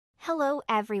Hello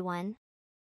everyone.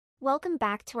 Welcome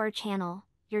back to our channel,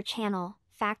 your channel,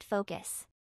 Fact Focus.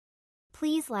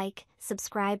 Please like,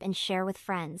 subscribe and share with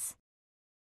friends.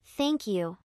 Thank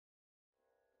you.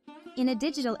 In a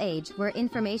digital age where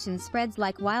information spreads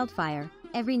like wildfire,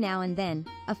 every now and then,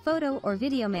 a photo or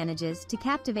video manages to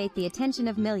captivate the attention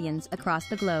of millions across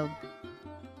the globe.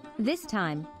 This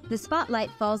time, the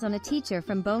spotlight falls on a teacher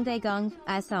from Bongaigaon,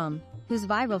 Assam, whose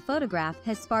viral photograph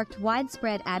has sparked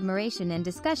widespread admiration and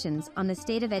discussions on the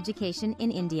state of education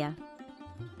in India.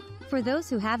 For those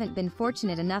who haven't been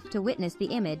fortunate enough to witness the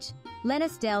image, let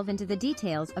us delve into the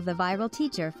details of the viral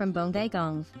teacher from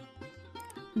Bongaigaon.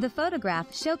 The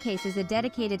photograph showcases a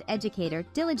dedicated educator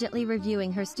diligently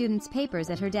reviewing her students' papers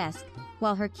at her desk,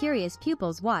 while her curious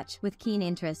pupils watch with keen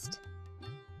interest.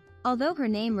 Although her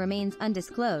name remains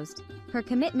undisclosed, her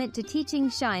commitment to teaching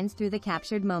shines through the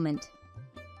captured moment.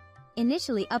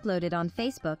 Initially uploaded on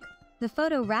Facebook, the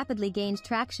photo rapidly gained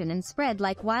traction and spread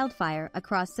like wildfire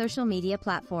across social media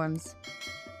platforms.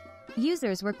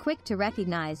 Users were quick to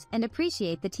recognize and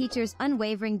appreciate the teacher's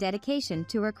unwavering dedication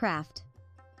to her craft.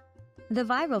 The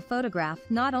viral photograph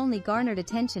not only garnered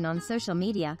attention on social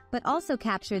media but also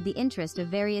captured the interest of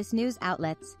various news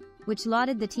outlets, which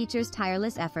lauded the teacher's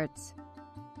tireless efforts.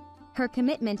 Her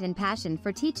commitment and passion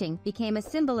for teaching became a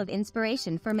symbol of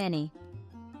inspiration for many.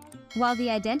 While the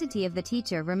identity of the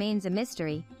teacher remains a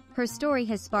mystery, her story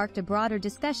has sparked a broader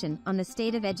discussion on the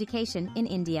state of education in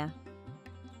India.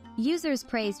 Users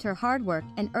praised her hard work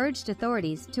and urged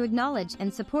authorities to acknowledge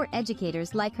and support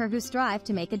educators like her who strive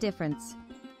to make a difference.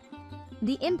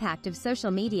 The impact of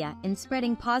social media in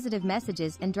spreading positive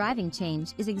messages and driving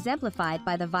change is exemplified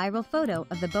by the viral photo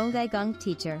of the Bongaigaon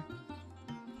teacher.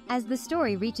 As the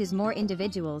story reaches more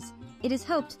individuals, it is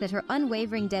hoped that her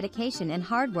unwavering dedication and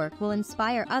hard work will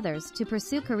inspire others to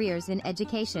pursue careers in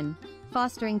education,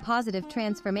 fostering positive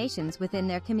transformations within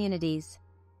their communities.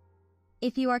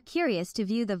 If you are curious to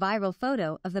view the viral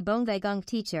photo of the Bongaigaon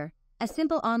teacher, a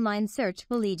simple online search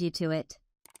will lead you to it.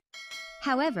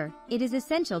 However, it is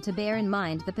essential to bear in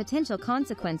mind the potential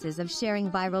consequences of sharing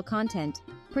viral content,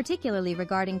 particularly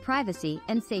regarding privacy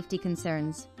and safety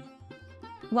concerns.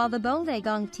 While the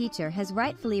Bongaigaon teacher has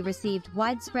rightfully received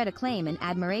widespread acclaim and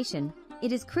admiration,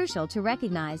 it is crucial to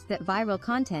recognize that viral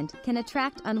content can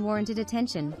attract unwarranted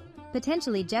attention,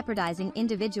 potentially jeopardizing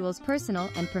individuals' personal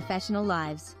and professional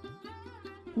lives.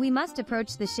 We must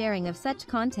approach the sharing of such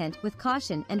content with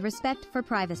caution and respect for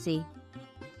privacy.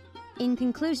 In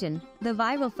conclusion, the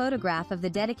viral photograph of the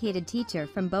dedicated teacher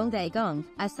from Bongaigaon,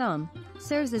 Assam,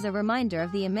 serves as a reminder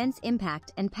of the immense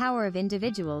impact and power of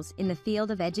individuals in the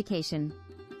field of education.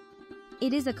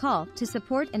 It is a call to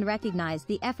support and recognize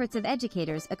the efforts of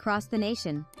educators across the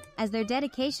nation, as their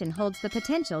dedication holds the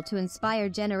potential to inspire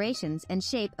generations and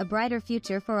shape a brighter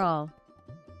future for all.